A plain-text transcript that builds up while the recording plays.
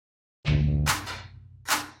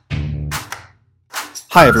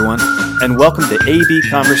Hi, everyone, and welcome to AB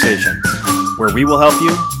Conversations, where we will help you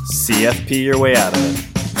CFP your way out of it.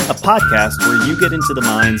 A podcast where you get into the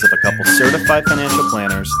minds of a couple certified financial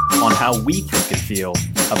planners on how we think and feel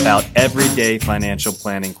about everyday financial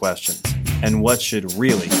planning questions and what should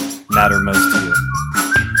really matter most to you.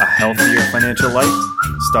 A healthier financial life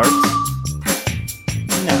starts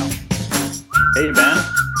now. Hey, Ben.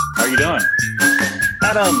 How are you doing?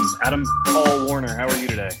 Adam Paul Warner, how are you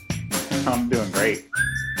today? I'm doing great.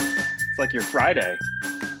 It's like your Friday.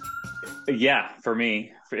 Yeah, for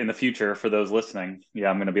me, in the future, for those listening,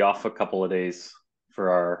 I'm going to be off a couple of days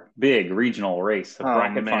for our big regional race, the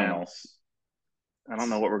bracket finals. I don't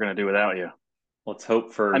know what we're going to do without you. Let's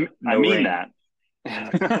hope for I mean rain. that.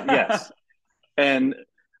 Yes. And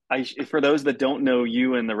for those that don't know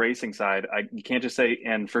you and the racing side, you can't just say,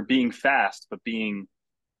 and for being fast, but being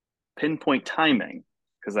pinpoint timing,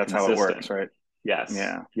 because that's how it works, right? Yes.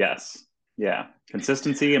 Yeah. Yes. Yeah.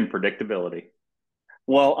 Consistency and predictability.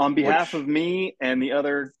 Well, on behalf of me and the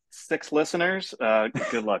other 6 listeners,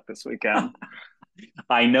 good luck this weekend.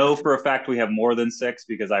 I know for a fact we have more than 6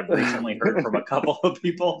 because I've recently heard from a couple of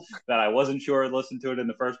people that I wasn't sure had listened to it in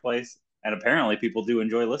the first place. And apparently people do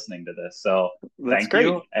enjoy listening to this. So thank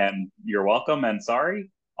you, and you're welcome, and sorry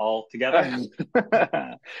all together.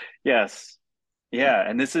 Yes. Yeah.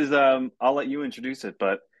 And this is, I'll let you introduce it,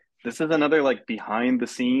 but this is another like behind the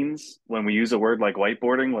scenes when we use a word like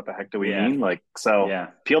whiteboarding. What the heck do we mean?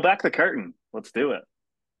 Peel back the curtain. Let's do it.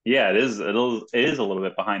 Yeah, it is a little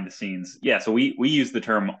bit behind the scenes. Yeah, so we use the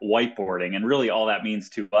term whiteboarding, and really all that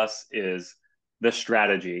means to us is the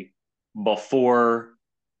strategy before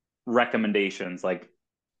recommendations, like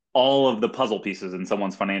all of the puzzle pieces in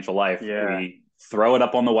someone's financial life. Yeah. We throw it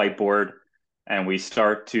up on the whiteboard and we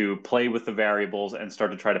start to play with the variables and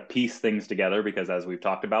start to try to piece things together, because as we've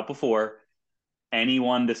talked about before, any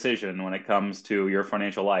one decision when it comes to your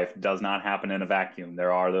financial life does not happen in a vacuum.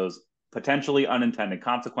 There are those potentially unintended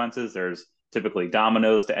consequences. There's typically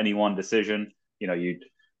dominoes to any one decision. You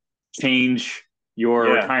change your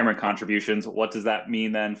retirement contributions. What does that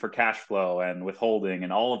mean then for cash flow and withholding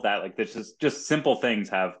and all of that? Like, this is just simple things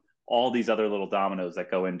have all these other little dominoes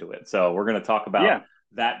that go into it. So we're going to talk about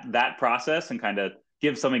that process and kind of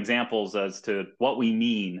give some examples as to what we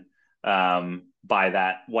mean by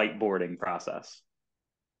that whiteboarding process.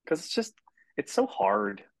 Because it's so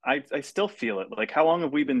hard. I still feel it. Like, how long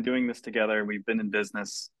have we been doing this together? We've been in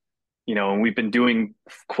business, and we've been doing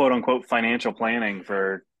quote unquote financial planning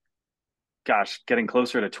for, getting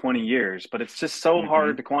closer to 20 years, but it's just so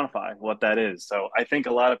hard to quantify what that is. So I think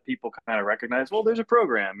a lot of people kind of recognize, well, there's a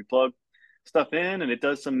program. You plug stuff in and it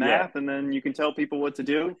does some math, and then you can tell people what to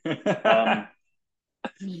do. I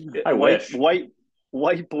wish.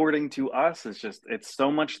 Whiteboarding to us is it's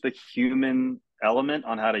so much the human element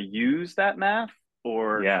on how to use that math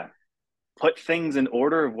or put things in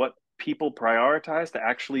order of what people prioritize to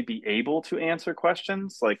actually be able to answer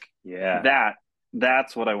questions.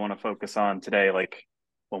 That's what I want to focus on today. Like,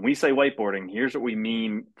 when we say whiteboarding, here's what we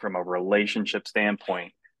mean from a relationship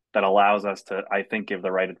standpoint that allows us to, I think, give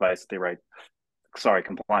the right advice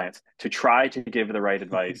compliance, to try to give the right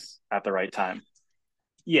advice at the right time.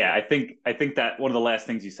 Yeah, I think that one of the last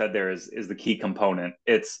things you said there is the key component.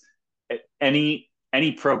 It's any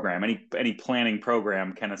program, any planning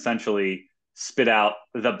program can essentially spit out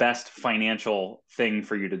the best financial thing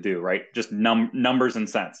for you to do, right? Just numbers and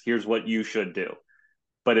cents. Here's what you should do.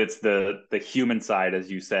 But it's the human side,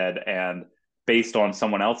 as you said, and based on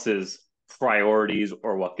someone else's priorities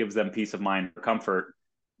or what gives them peace of mind or comfort,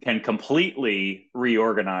 can completely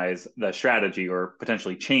reorganize the strategy or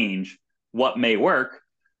potentially change what may work.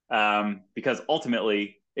 Because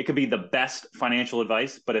ultimately it could be the best financial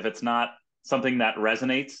advice, but if it's not something that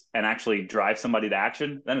resonates and actually drives somebody to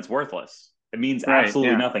action, then it's worthless. It means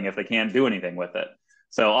absolutely nothing if they can't do anything with it.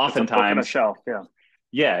 So oftentimes, it's a book on a shelf.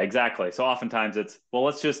 Yeah, exactly. So oftentimes it's, well,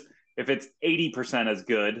 let's just, if it's 80% as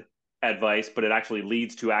good advice, but it actually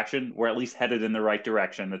leads to action, we're at least headed in the right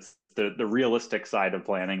direction. It's the realistic side of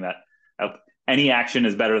planning, that any action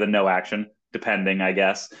is better than no action, depending, I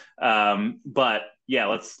guess. But yeah,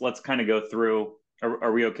 let's kind of go through.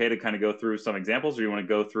 Are we okay to kind of go through some examples, or you want to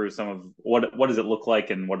go through some of what does it look like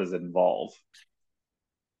and what does it involve?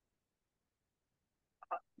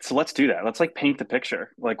 So let's do that. Let's paint the picture.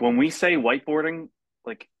 Like, when we say whiteboarding,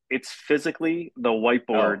 like, it's physically the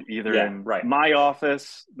whiteboard in my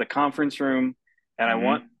office, the conference room, and I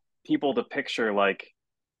want people to picture like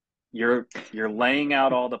you're laying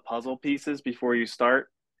out all the puzzle pieces before you start.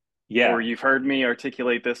 Yeah. Or you've heard me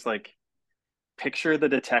articulate this, like, picture the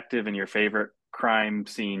detective in your favorite crime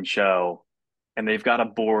scene show and they've got a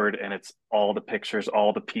board and it's all the pictures,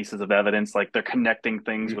 all the pieces of evidence, like they're connecting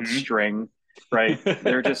things with Mm-hmm. string, right?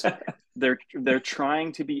 They're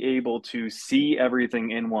trying to be able to see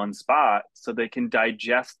everything in one spot so they can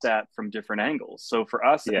digest that from different angles. So for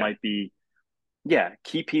us, it Yeah. might be, yeah,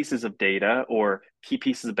 key pieces of data or key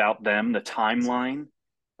pieces about them, the timeline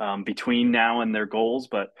between now and their goals,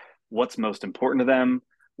 but what's most important to them?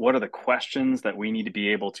 What are the questions that we need to be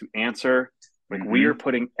able to answer? Like we are Mm-hmm.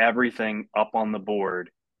 putting everything up on the board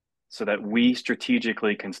so that we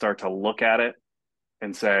strategically can start to look at it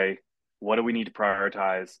and say, what do we need to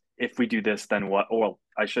prioritize? If we do this, then what? Well,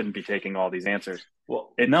 I shouldn't be taking all these answers.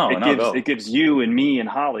 Well, It no, it no, gives go. it gives you and me and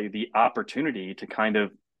Holly the opportunity to kind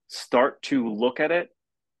of start to look at it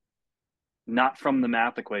not from the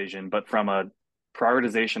math equation, but from a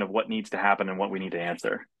prioritization of what needs to happen and what we need to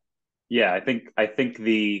answer. Yeah,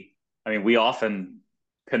 I mean, we often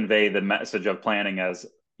convey the message of planning as,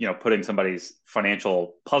 putting somebody's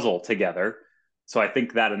financial puzzle together. So I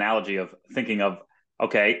think that analogy of thinking of,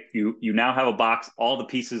 okay, you now have a box, all the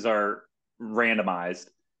pieces are randomized.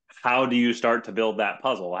 How do you start to build that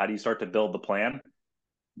puzzle? How do you start to build the plan?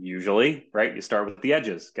 Usually, right? You start with the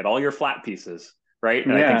edges, get all your flat pieces, right?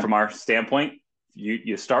 And I think Yeah. from our standpoint,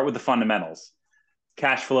 you start with the fundamentals,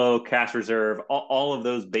 cash flow, cash reserve, all of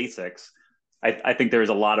those basics. I think there's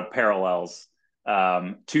a lot of parallels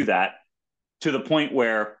to that, to the point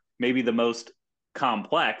where maybe the most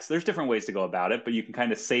complex, there's different ways to go about it, but you can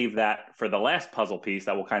kind of save that for the last puzzle piece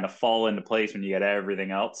that will kind of fall into place when you get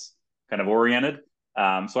everything else kind of oriented.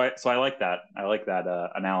 So I like that. I like that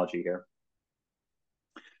analogy here.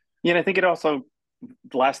 Yeah. And I think it also,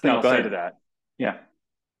 the last thing No, I'll go say to ahead. that, Yeah.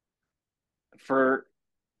 for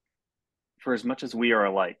for as much as we are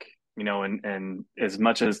alike, and as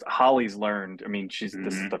much as Holly's learned, I mean, this is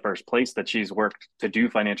Mm-hmm. the first place that she's worked to do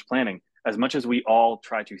financial planning. As much as we all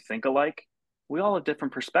try to think alike, we all have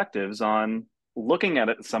different perspectives on looking at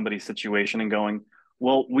it, somebody's situation and going,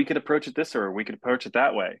 well, we could approach it this or we could approach it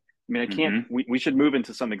that way. I mean, I can't, Mm-hmm. we should move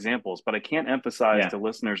into some examples, but I can't emphasize Yeah. to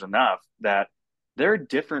listeners enough that there are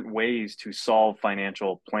different ways to solve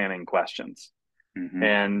financial planning questions. Mm-hmm.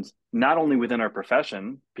 And not only within our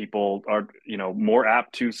profession, people are, more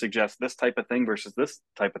apt to suggest this type of thing versus this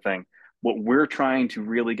type of thing. What we're trying to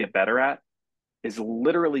really get better at is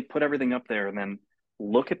literally put everything up there and then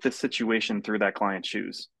look at the situation through that client's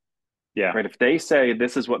shoes. Yeah. Right? If they say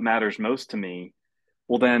this is what matters most to me,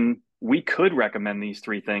 well then we could recommend these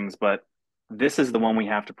three things, but this is the one we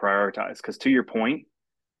have to prioritize. Because to your point,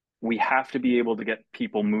 we have to be able to get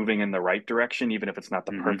people moving in the right direction, even if it's not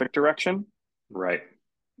the Mm-hmm. perfect direction. Right.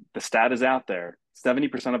 The stat is out there.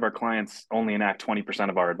 70% of our clients only enact 20%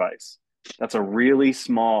 of our advice. That's a really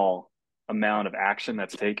small amount of action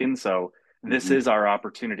that's taken. So this Mm-hmm. is our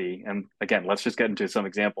opportunity. And again, let's just get into some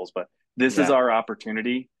examples, but this is Yeah. our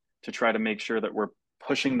opportunity to try to make sure that we're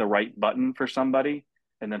pushing the right button for somebody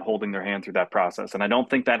and then holding their hand through that process. And I don't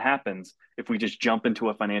think that happens if we just jump into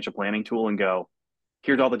a financial planning tool and go,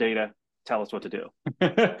 here's all the data, tell us what to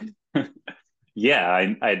do.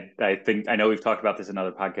 Yeah, I think I know we've talked about this in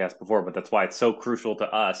other podcasts before, but that's why it's so crucial to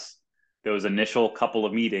us, those initial couple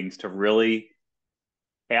of meetings, to really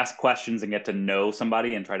ask questions and get to know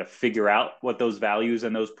somebody and try to figure out what those values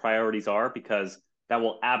and those priorities are, because that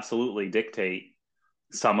will absolutely dictate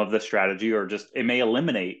some of the strategy, or just it may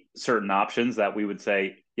eliminate certain options that we would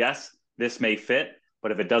say, yes, this may fit,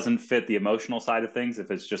 but if it doesn't fit the emotional side of things,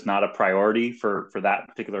 if it's just not a priority for that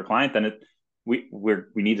particular client, then we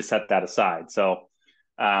need to set that aside. So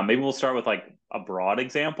maybe we'll start with like a broad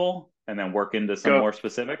example and then work into some Go, more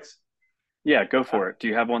specifics. yeah, go Uh, for it. Do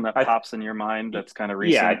you have one that I pops in your mind that's kind of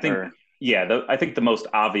Yeah, recent or? I think the most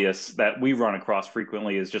obvious that we run across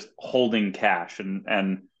frequently is just holding cash,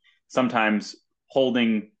 and sometimes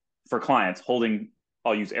holding, for clients, holding,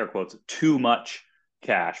 I'll use air quotes, too much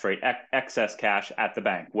cash, right? Excess cash at the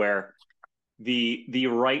bank, where the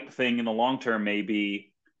right thing in the long term may be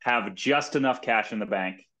have just enough cash in the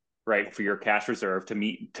bank, right, for your cash reserve to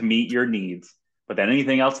meet your needs. But then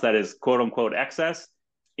anything else that is quote unquote excess,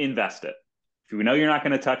 invest it. If you know you're not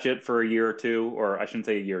going to touch it for a year or two, or I shouldn't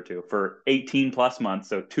say a year or two, for 18 plus months,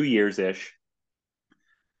 so 2 years ish,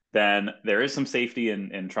 then there is some safety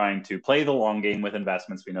in trying to play the long game with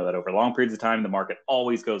investments. We know that over long periods of time, the market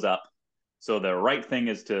always goes up. So the right thing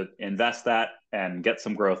is to invest that and get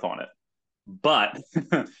some growth on it. But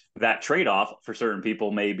that trade-off for certain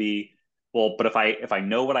people may be, well, but if I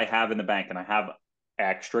know what I have in the bank and I have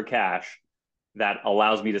extra cash, that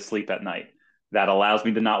allows me to sleep at night. That allows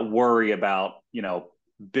me to not worry about,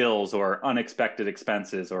 bills or unexpected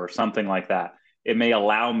expenses or something like that. It may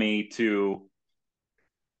allow me to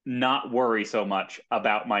not worry so much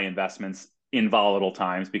about my investments in volatile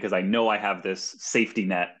times because I know I have this safety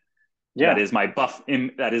net Yeah. that is my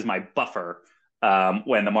buffer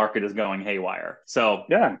when the market is going haywire. So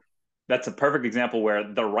Yeah. that's a perfect example where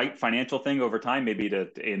the right financial thing over time may be to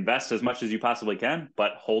invest as much as you possibly can,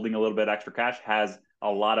 but holding a little bit extra cash has a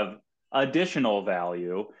lot of additional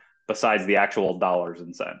value besides the actual dollars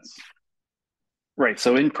and cents. Right.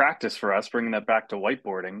 So in practice for us, bringing that back to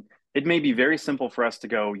whiteboarding, it may be very simple for us to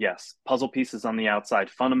go, yes, puzzle pieces on the outside,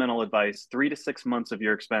 fundamental advice, 3 to 6 months of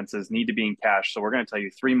your expenses need to be in cash. So we're going to tell you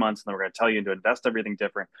 3 months, and then we're going to tell you to invest everything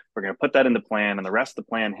different. We're going to put that in the plan, and the rest of the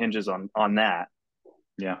plan hinges on that.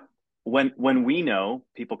 Yeah. When we know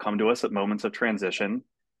people come to us at moments of transition,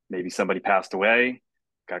 maybe somebody passed away,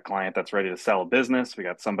 got a client that's ready to sell a business, we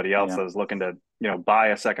got somebody else that's looking to, buy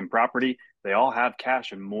a second property. They all have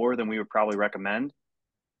cash and more than we would probably recommend,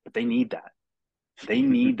 but they need that. They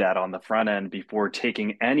need that on the front end before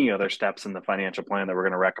taking any other steps in the financial plan that we're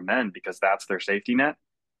going to recommend, because that's their safety net.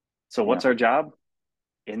 So what's our job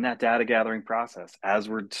in that data gathering process? As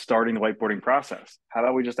we're starting the whiteboarding process, how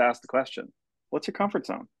about we just ask the question, what's your comfort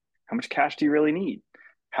zone? How much cash do you really need?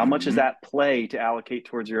 How much is at play to allocate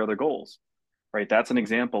towards your other goals? Right? That's an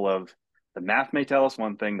example of the math may tell us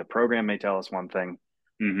one thing, the program may tell us one thing.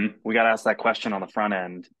 We got to ask that question on the front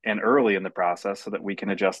end and early in the process so that we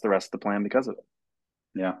can adjust the rest of the plan because of it.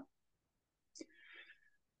 Yeah.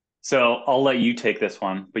 So I'll let you take this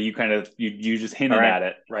one, but you just hinted at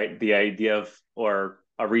it, right? The idea of, or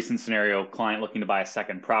a recent scenario, client looking to buy a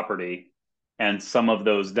second property, and some of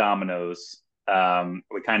those dominoes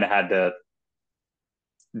we kind of had to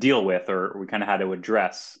deal with, or we kind of had to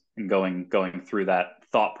address, and going through that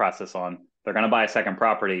thought process on, they're going to buy a second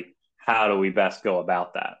property. How do we best go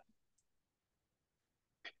about that?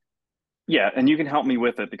 Yeah, and you can help me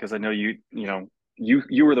with it because I know you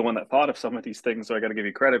were the one that thought of some of these things, so I got to give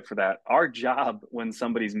you credit for that. Our job when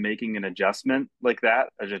somebody's making an adjustment like that,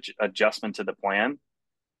 an adjustment to the plan,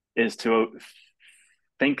 is to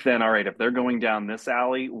think then, all right, if they're going down this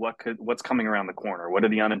alley, what's coming around the corner? What are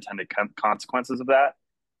the unintended consequences of that?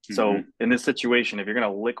 So in this situation, if you're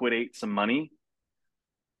going to liquidate some money,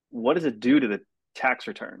 what does it do to the tax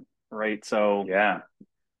return? Right. So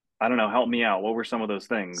I don't know, help me out. What were some of those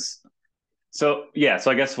things? So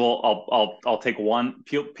I guess I'll take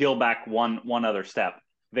peel back one other step.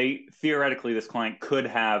 Theoretically, this client could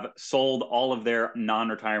have sold all of their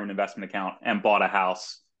non-retirement investment account and bought a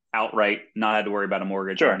house outright, not had to worry about a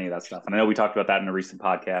mortgage or any of that stuff. And I know we talked about that in a recent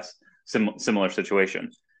podcast, similar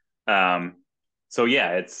situation. So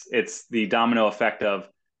it's the domino effect of,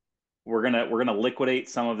 we're gonna liquidate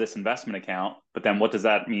some of this investment account, but then what does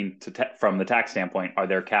that mean from the tax standpoint? Are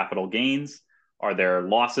there capital gains? Are there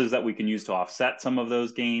losses that we can use to offset some of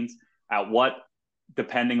those gains?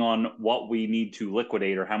 Depending on what we need to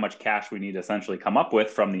liquidate or how much cash we need to essentially come up with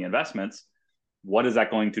from the investments, what is that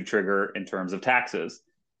going to trigger in terms of taxes?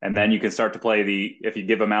 And then you can start to play if you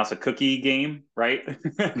give a mouse a cookie game, right?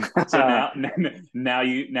 So now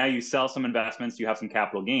you sell some investments, you have some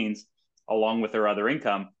capital gains along with their other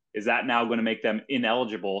income. Is that now going to make them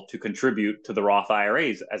ineligible to contribute to the Roth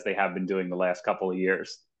IRAs as they have been doing the last couple of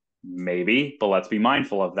years? Maybe, but let's be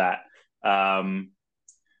mindful of that.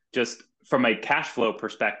 Just from a cash flow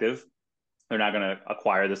perspective, they're not going to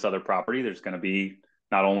acquire this other property. There's going to be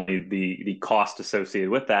not only the cost associated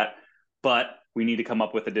with that, but we need to come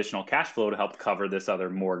up with additional cash flow to help cover this other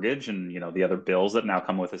mortgage and the other bills that now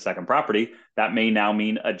come with a second property. That may now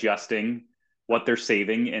mean adjusting what they're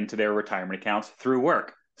saving into their retirement accounts through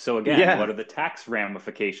work. So again, what are the tax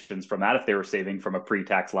ramifications from that if they were saving from a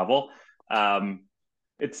pre-tax level?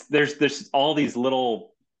 There's all these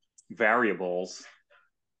little variables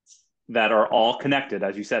that are all connected,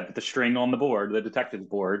 as you said, with the string on the board, the detective's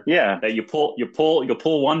board. That you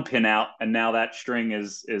pull one pin out, and now that string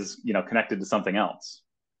is connected to something else.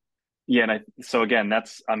 Yeah, and so again,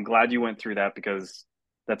 I'm glad you went through that, because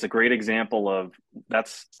that's a great example of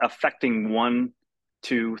that's affecting 1,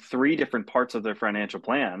 2, 3 different parts of their financial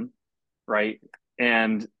plan, right?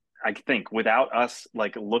 And I think without us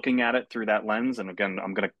looking at it through that lens, and again,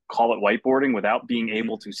 I'm going to call it whiteboarding, without being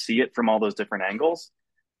able to see it from all those different angles,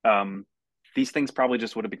 these things probably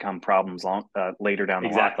just would have become problems later down the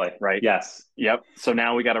line, right? Yes. Yep. So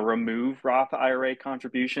now we got to remove Roth IRA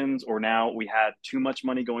contributions, or now we had too much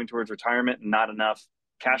money going towards retirement and not enough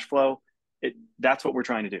cash flow. That's what we're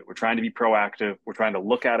trying to do. We're trying to be proactive. We're trying to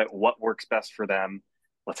look at it, what works best for them.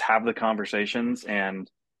 Let's have the conversations. And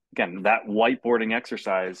again, that whiteboarding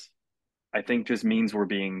exercise, I think, just means we're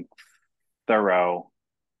being thorough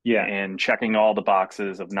and checking all the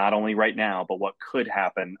boxes of not only right now, but what could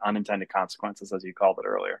happen, unintended consequences, as you called it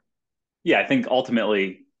earlier. Yeah, I think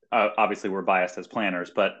ultimately, obviously we're biased as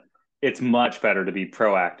planners, but it's much better to be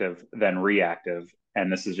proactive than reactive.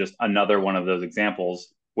 And this is just another one of those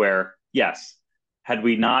examples where, yes, had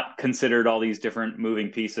we not considered all these different moving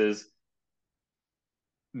pieces,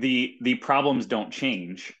 the problems don't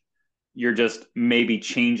change. You're just maybe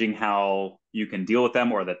changing how you can deal with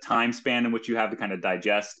them, or the time span in which you have to kind of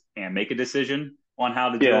digest and make a decision on how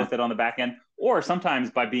to deal Yeah. with it on the back end. Or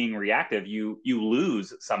sometimes by being reactive, you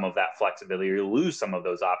lose some of that flexibility, or you lose some of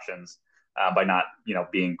those options by not,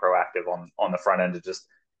 being proactive on the front end to just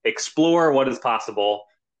explore what is possible,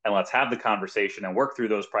 and let's have the conversation and work through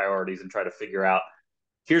those priorities and try to figure out,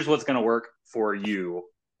 here's what's going to work for you.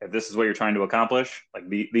 If this is what you're trying to accomplish, like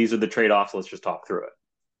these are the trade-offs. Let's just talk through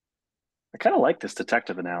I kind of like this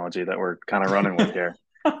detective analogy that we're kind of running with here.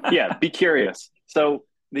 Yeah, be curious. So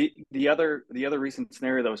the other recent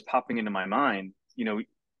scenario that was popping into my mind,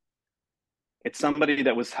 it's somebody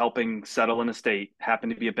that was helping settle an estate,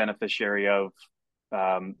 happened to be a beneficiary of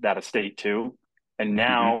that estate too, and it.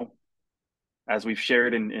 now, as we've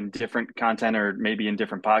shared in different content or maybe in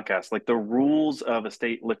different podcasts, like the rules of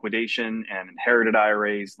estate liquidation and inherited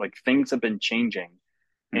IRAs, like things have been changing,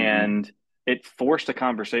 Mm-hmm. and it forced a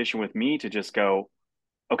conversation with me to just go,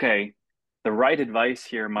 okay, the right advice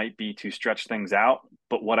here might be to stretch things out.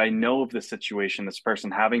 But what I know of the situation, this person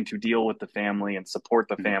having to deal with the family and support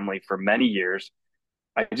the Mm-hmm. family for many years,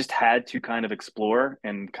 I just had to kind of explore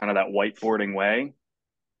in kind of that whiteboarding way.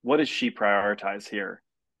 What does she prioritize here?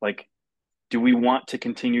 Like, do we want to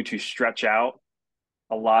continue to stretch out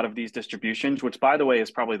a lot of these distributions, which, by the way, is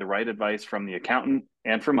probably the right advice from the accountant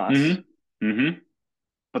and from us? Mm-hmm. Mm-hmm.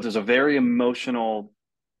 But there's a very emotional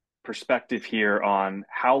perspective here on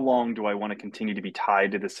how long do I want to continue to be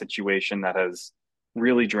tied to this situation that has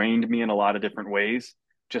really drained me in a lot of different ways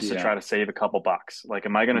just to Yeah. try to save a couple bucks. Like,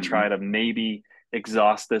 am I going to Mm-hmm. try to maybe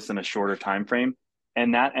exhaust this in a shorter time frame?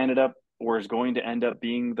 And that ended up, or is going to end up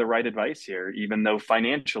being, the right advice here, even though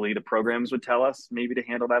financially the programs would tell us maybe to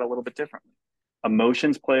handle that a little bit differently.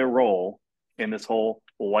 Emotions play a role in this whole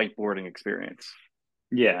whiteboarding experience.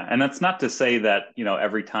 Yeah. And that's not to say that,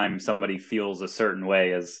 every time somebody feels a certain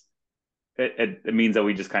way is it means that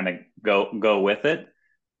we just kind of go with it.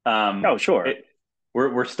 Oh, Um, sure. it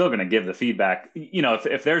we're still going to give the feedback.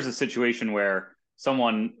 If there's a situation where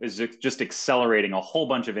someone is just accelerating a whole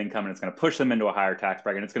bunch of income and it's going to push them into a higher tax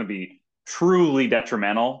bracket, and it's going to be truly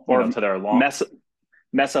detrimental, Or to their long. mess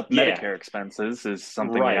mess up Yeah. Medicare expenses is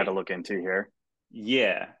something we had to Right. look into here.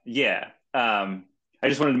 Yeah. Yeah. I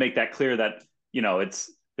just wanted to make that clear that, it's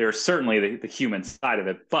there's certainly the human side of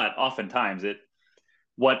it, but oftentimes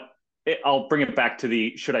what I'll bring it back to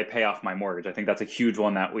the, should I pay off my mortgage? I think that's a huge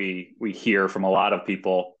one that we hear from a lot of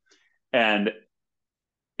people. And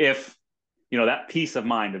if, that peace of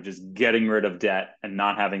mind of just getting rid of debt and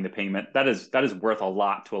not having the payment, that is worth a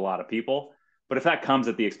lot to a lot of people. But if that comes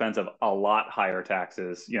at the expense of a lot higher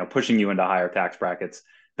taxes, pushing you into higher tax brackets,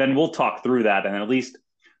 then we'll talk through that and at least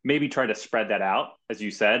maybe try to spread that out, as you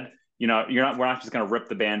said. We're not just going to rip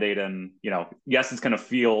the band-aid and, yes, it's going to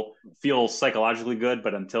feel psychologically good,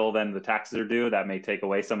 but until then the taxes are due, that may take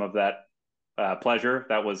away some of that pleasure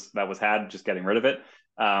that was had just getting rid of it.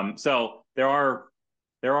 So there are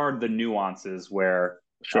the nuances where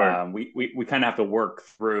Sure. we kind of have to work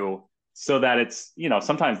through, so that it's,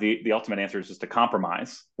 sometimes the ultimate answer is just a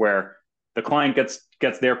compromise where the client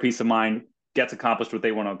gets their peace of mind, gets accomplished what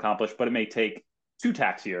they want to accomplish, but it may take 2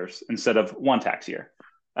 tax years instead of 1 tax year.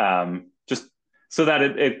 Just so that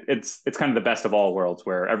it's kind of the best of all worlds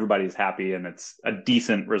where everybody's happy and it's a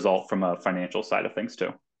decent result from a financial side of things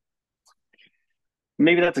too.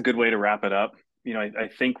 Maybe that's a good way to wrap it up. I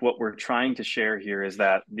think what we're trying to share here is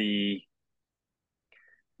that the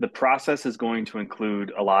process is going to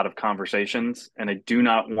include a lot of conversations, and I do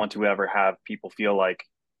not want to ever have people feel like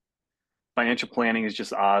financial planning is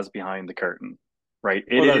just Oz behind the curtain, right?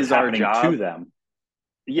 It Or that it's is our happening to job. them.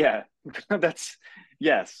 Yeah, that's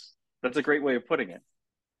yes, that's a great way of putting it.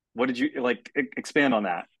 What did you like? Expand on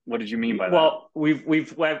that. What did you mean by that? Well,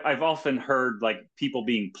 I've often heard like people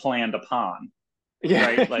being planned upon,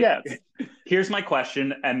 right? Yeah, Like, yes, here's my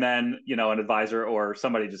question, and then an advisor or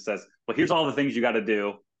somebody just says, well, here's all the things you got to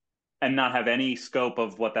do, and not have any scope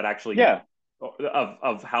of what that actually, yeah,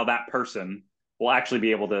 of how that person will actually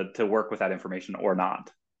be able to work with that information or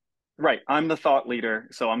not. right. I'm the thought leader,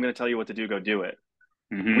 so I'm going to tell you what to do. Go do it.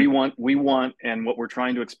 we Mm-hmm. want we want and what we're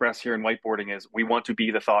trying to express here in whiteboarding is we want to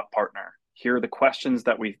be the thought partner. Here are the questions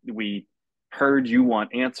that we heard you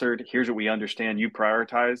want answered. Here's what we understand you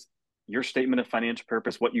prioritize. Your statement of financial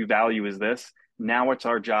purpose, what you value is this. Now it's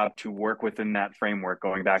our job to work within that framework,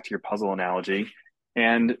 going back to your puzzle analogy.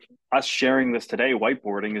 And us sharing this today,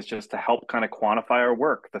 whiteboarding, is just to help kind of quantify our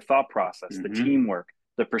work, the thought process, the Mm-hmm. teamwork,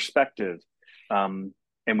 the perspective. And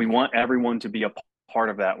we want everyone to be a part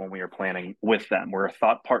of that when we are planning with them. We're a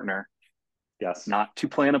thought partner. Yes. Not to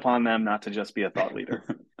plan upon them, not to just be a thought leader.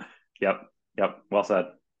 Yep. Well said.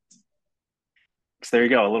 So there you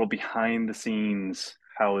go. A little behind the scenes.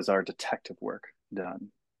 How is our detective work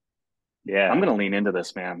done? Yeah. I'm going to lean into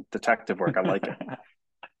this, man. Detective work. I like it.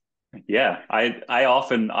 Yeah. I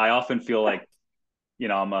often feel like,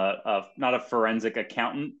 I'm not a forensic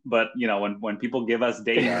accountant, but when people give us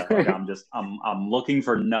data, like I'm looking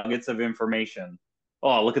for nuggets of information.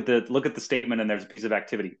 Oh, look at the statement and there's a piece of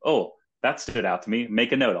activity. Oh, that stood out to me.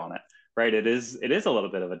 Make a note on it. Right. It is a little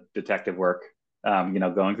bit of a detective work,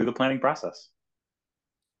 going through the planning process.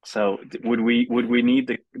 So would we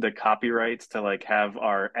need the copyrights to like have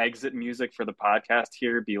our exit music for the podcast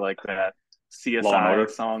here be like that CSI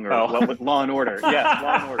song or what Law and Order? Yes,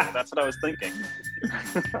 Law and Order. That's what I was thinking.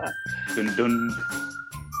 Dun, dun.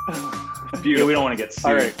 Yeah, we don't want to get sued.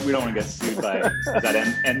 All right. We don't want to get sued by that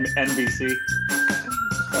NBC.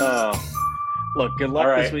 Look, good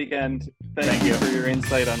luck this weekend. Thank you for your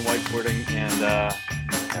insight on whiteboarding, and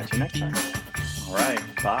catch you next time. All right.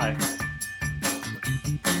 Bye.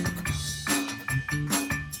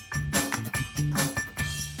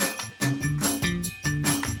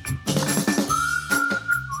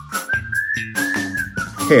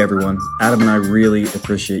 Hey everyone, Adam and I really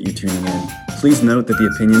appreciate you tuning in. Please note that the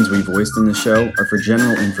opinions we voiced in the show are for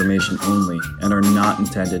general information only and are not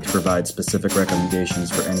intended to provide specific recommendations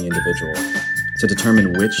for any individual. To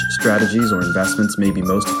determine which strategies or investments may be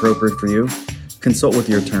most appropriate for you, consult with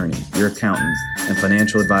your attorney, your accountant, and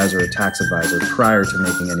financial advisor or tax advisor prior to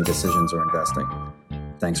making any decisions or investing.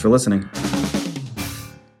 Thanks for listening.